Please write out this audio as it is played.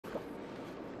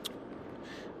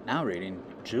Now reading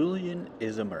Julian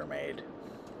is a Mermaid.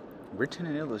 Written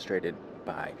and illustrated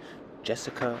by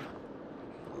Jessica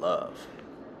Love.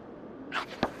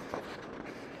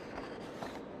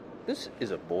 This is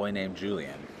a boy named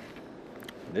Julian.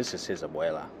 This is his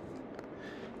abuela.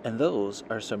 And those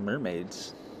are some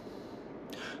mermaids.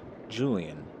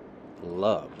 Julian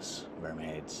loves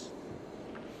mermaids.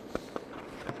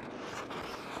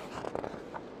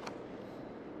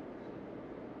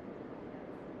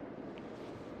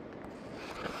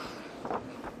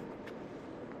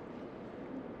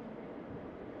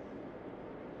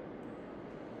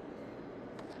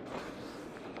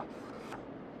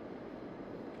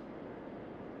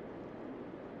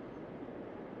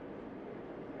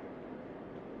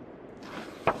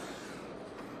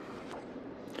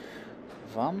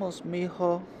 Vamos,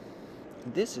 mijo.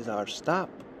 This is our stop.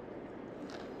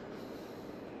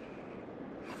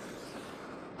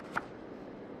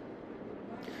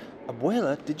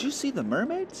 Abuela, did you see the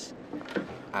mermaids?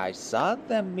 I saw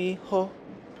them, mijo.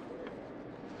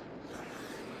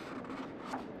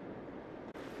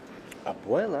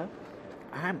 Abuela,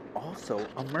 I'm also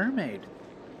a mermaid.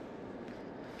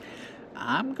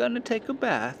 I'm gonna take a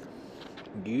bath.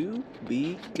 You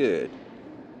be good.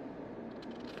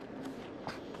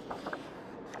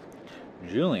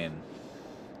 Julian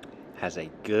has a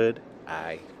good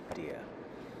idea.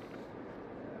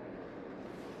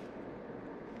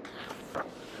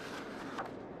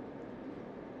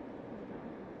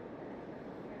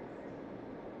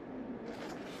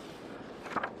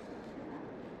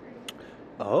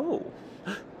 Oh.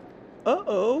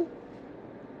 Uh-oh.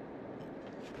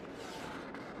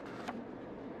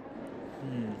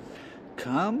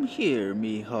 Come here,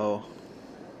 mijo.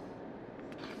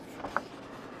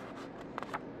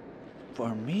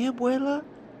 For me, abuela?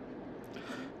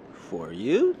 For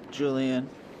you, Julian.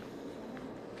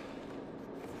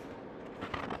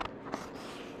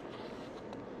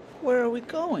 Where are we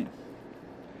going?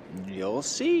 You'll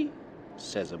see,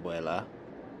 says abuela.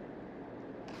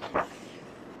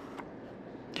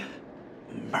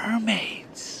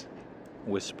 Mermaids,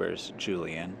 whispers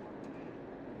Julian.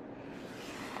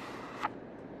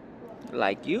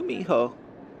 Like you, mijo.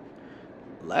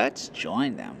 Let's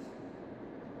join them.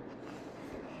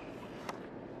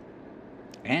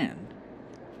 And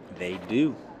they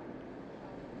do.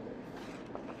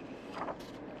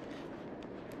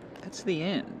 That's the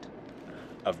end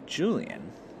of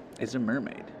Julian is a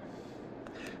Mermaid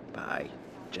by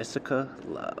Jessica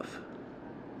Love.